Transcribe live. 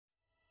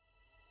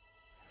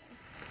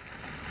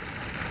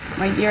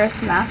my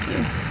dearest Matthew.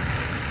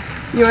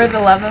 You are the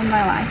love of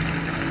my life.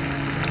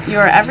 You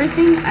are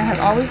everything I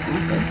have always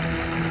wanted,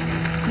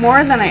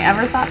 more than I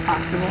ever thought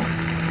possible,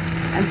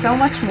 and so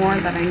much more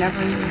that I never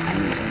knew I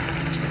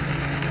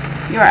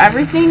needed. You are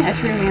everything a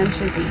true man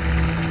should be.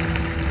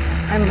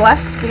 I'm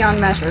blessed beyond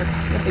measure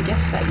with the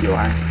gift that you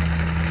are,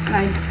 and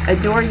I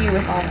adore you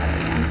with all that I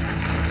am.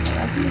 I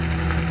love you.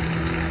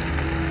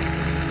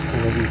 I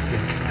love you too.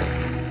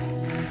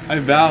 I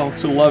vow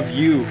to love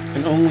you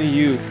and only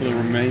you for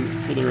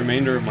the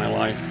remainder of my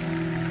life,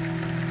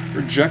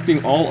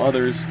 rejecting all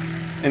others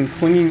and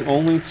clinging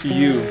only to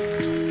you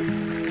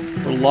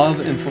for love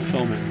and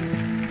fulfillment.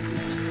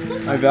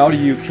 I vow to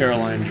you,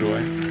 Caroline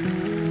Joy,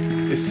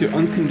 is to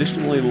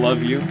unconditionally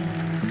love you,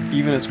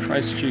 even as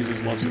Christ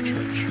Jesus loves the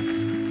church.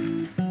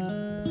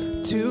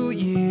 2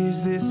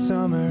 years this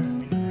summer,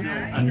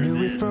 I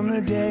knew it from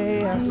the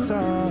day I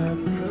saw her.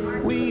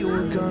 We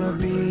were gonna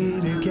be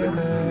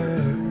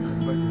together.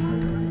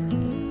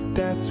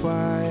 That's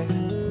why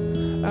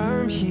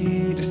I'm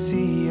here to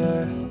see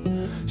her.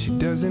 She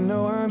doesn't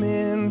know I'm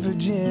in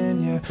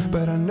Virginia,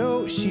 but I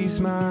know she's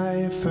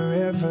my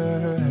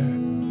forever.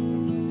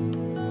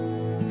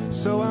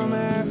 So I'm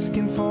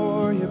asking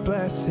for your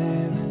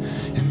blessing,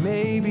 and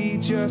maybe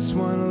just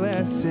one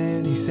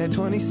lesson. He said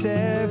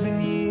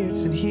 27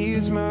 years, and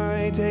here's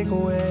my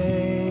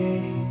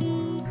takeaway.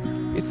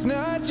 It's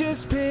not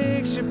just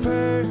picture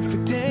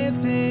perfect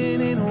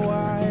dancing in a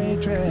white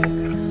dress.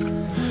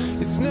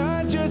 It's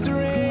not just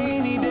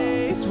rainy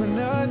days when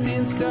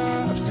nothing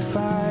stops the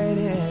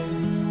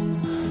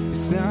fighting.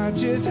 It's not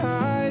just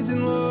highs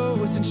and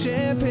lows and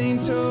champagne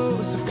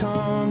toasts. I've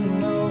come to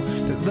know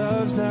that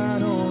love's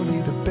not only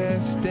the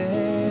best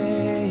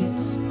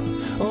days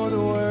or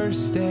the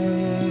worst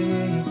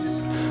days.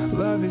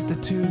 Love is the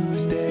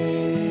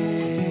Tuesday.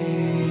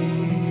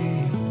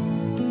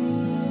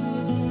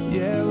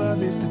 Yeah,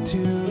 love is the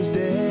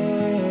Tuesdays.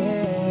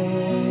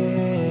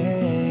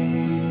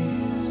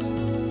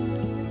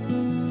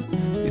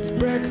 It's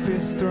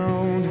breakfast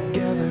thrown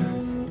together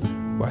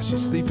while you're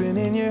sleeping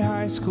in your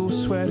high school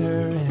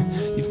sweater,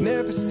 and you've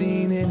never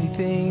seen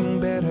anything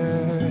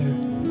better.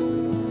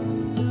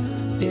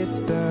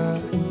 It's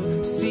the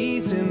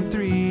season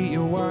 3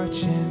 you're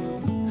watching,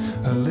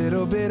 a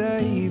little bit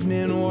of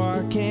evening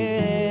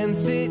walking,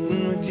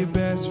 sitting with your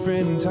best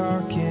friend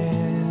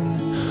talking.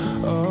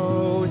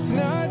 Oh, it's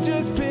not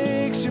just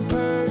picture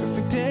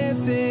perfect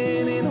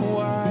dancing in a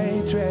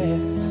white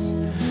dress.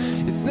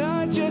 It's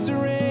not just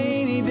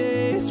rainy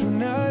days when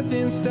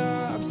nothing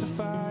stops the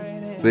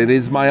fight. It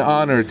is my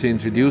honor to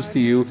introduce to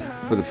you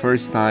for the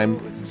first time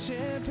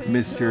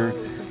Mr.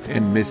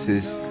 and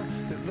Mrs.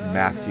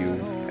 Matthew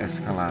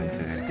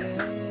Escalante.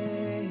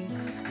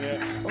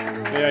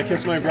 May I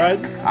kiss my bride?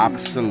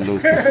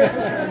 Absolutely.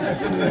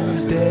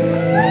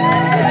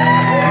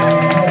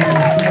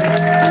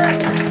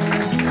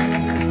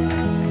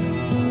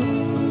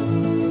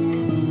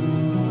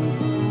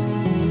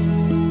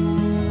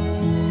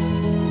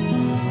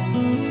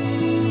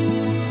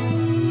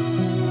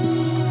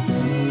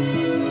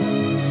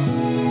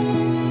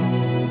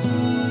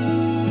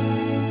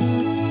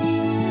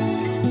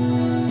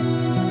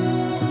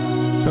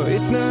 No,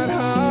 it's not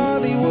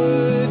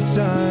Hollywood,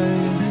 son,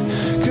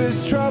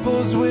 'cause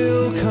troubles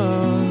will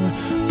come,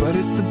 but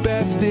it's the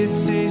best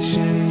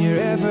decision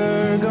you're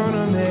ever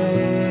gonna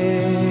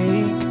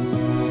make.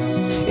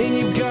 And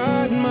you've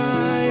got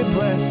my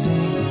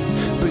blessing,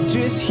 but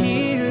just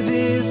hear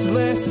this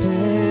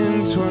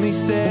lesson.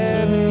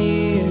 27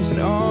 years and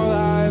all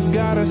I've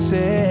gotta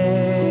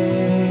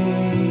say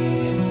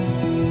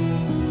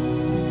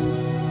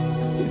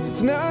is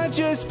it's not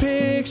just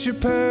picture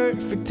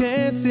perfect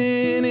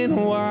dancing in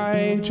a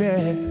white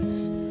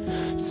dress.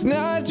 It's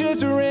not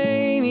just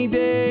rainy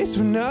days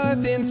when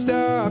nothing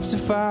stops the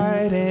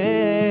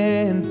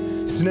fighting.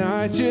 It's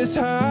not just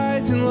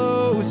highs and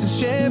lows and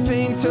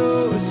champagne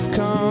toasts. I've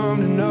come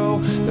to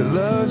know that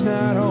love's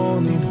not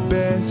only the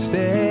best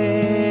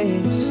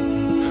days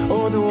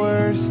or the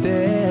worst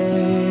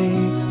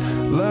days.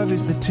 Love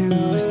is the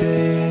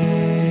Tuesday.